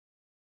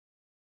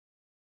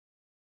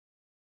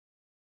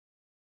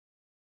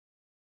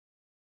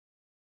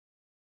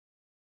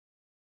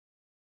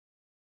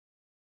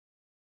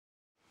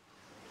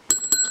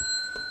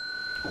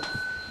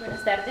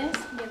Buenas tardes,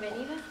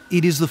 bienvenida.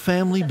 It is the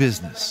family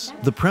business,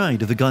 the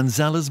pride of the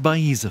Gonzalez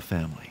Baeza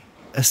family,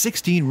 a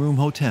 16-room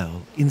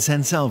hotel in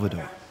San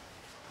Salvador.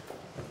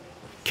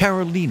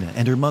 Carolina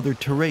and her mother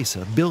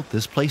Teresa built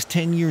this place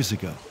 10 years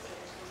ago.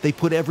 They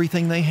put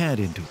everything they had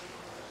into it.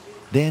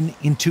 Then,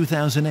 in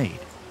 2008,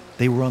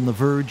 they were on the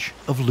verge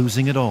of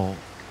losing it all.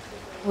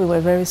 We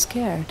were very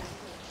scared.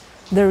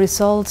 The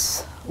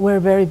results were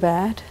very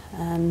bad,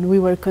 and we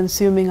were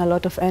consuming a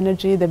lot of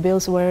energy. The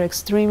bills were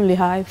extremely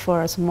high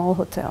for a small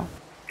hotel.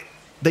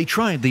 They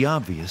tried the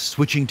obvious,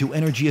 switching to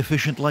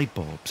energy-efficient light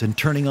bulbs and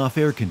turning off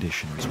air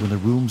conditioners when the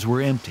rooms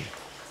were empty.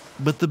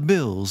 But the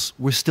bills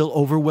were still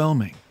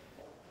overwhelming.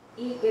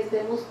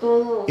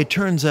 It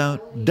turns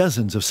out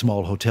dozens of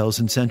small hotels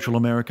in Central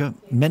America,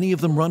 many of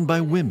them run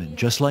by women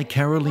just like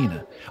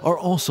Carolina, are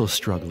also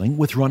struggling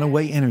with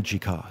runaway energy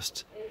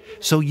costs.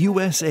 So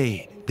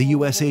USAID, the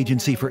U.S.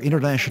 Agency for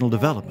International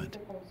Development,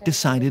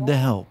 decided to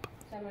help.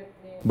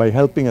 By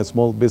helping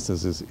small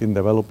businesses in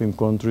developing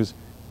countries,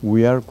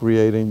 we are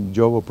creating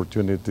job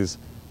opportunities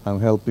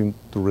and helping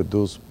to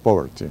reduce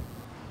poverty.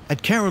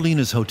 At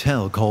Carolina's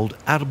hotel called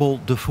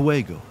Árbol de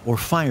Fuego, or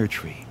Fire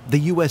Tree,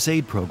 the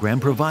USAID program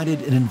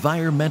provided an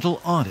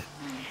environmental audit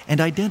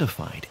and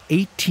identified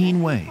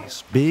 18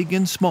 ways, big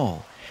and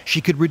small,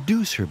 she could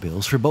reduce her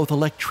bills for both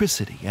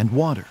electricity and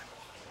water.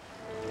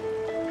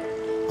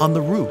 On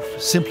the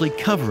roof, simply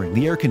covering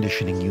the air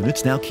conditioning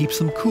units now keeps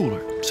them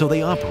cooler, so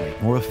they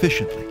operate more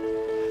efficiently.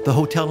 The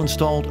hotel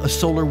installed a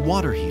solar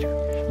water heater.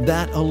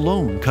 That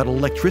alone cut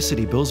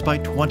electricity bills by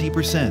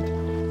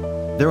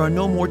 20%. There are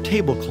no more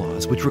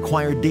tablecloths which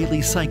require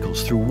daily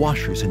cycles through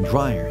washers and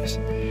dryers.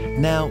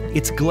 Now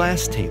it's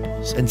glass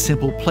tables and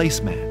simple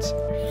placemats.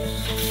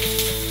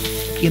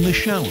 In the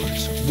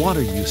showers,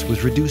 water use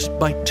was reduced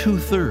by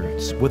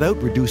 2/3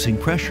 without reducing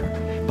pressure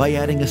by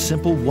adding a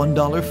simple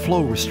 $1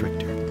 flow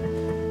restrictor.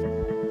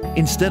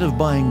 Instead of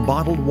buying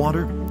bottled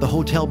water, the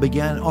hotel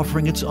began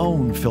offering its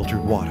own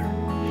filtered water.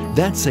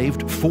 That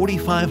saved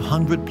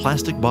 4,500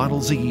 plastic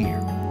bottles a year,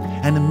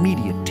 an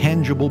immediate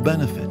tangible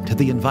benefit to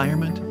the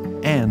environment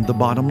and the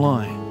bottom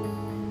line.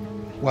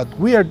 What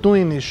we are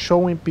doing is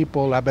showing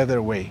people a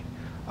better way,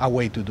 a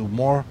way to do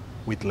more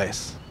with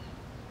less.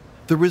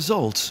 The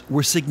results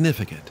were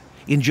significant.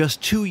 In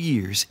just 2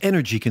 years,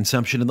 energy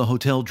consumption in the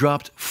hotel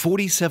dropped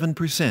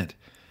 47%,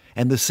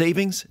 and the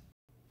savings?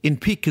 In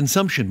peak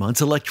consumption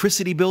months,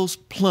 electricity bills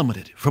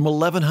plummeted from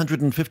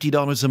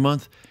 $1,150 a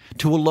month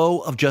to a low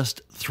of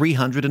just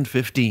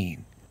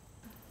 $315.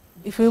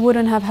 If we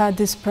wouldn't have had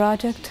this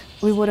project,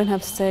 we wouldn't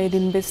have stayed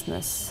in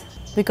business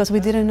because we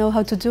didn't know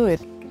how to do it.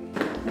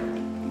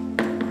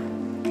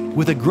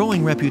 With a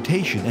growing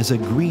reputation as a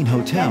green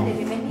hotel,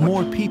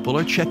 more people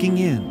are checking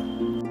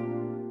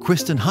in.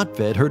 Kristen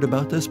Hutved heard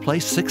about this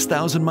place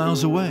 6,000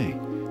 miles away,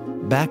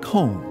 back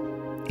home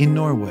in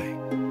Norway.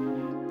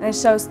 It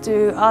shows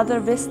to other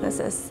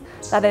businesses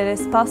that it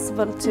is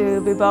possible to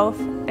be both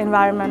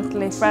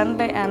environmentally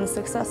friendly and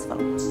successful.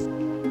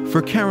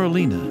 For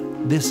Carolina,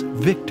 this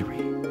victory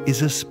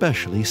is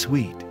especially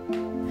sweet.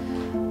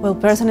 Well,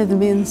 personally it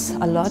means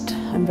a lot.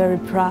 I'm very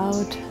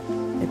proud.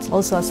 It's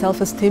also a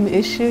self-esteem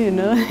issue, you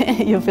know.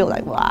 You feel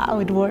like, wow,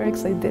 it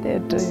works, I did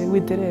it,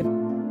 we did it.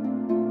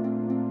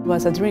 It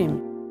was a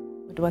dream.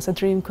 It was a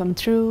dream come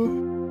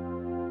true.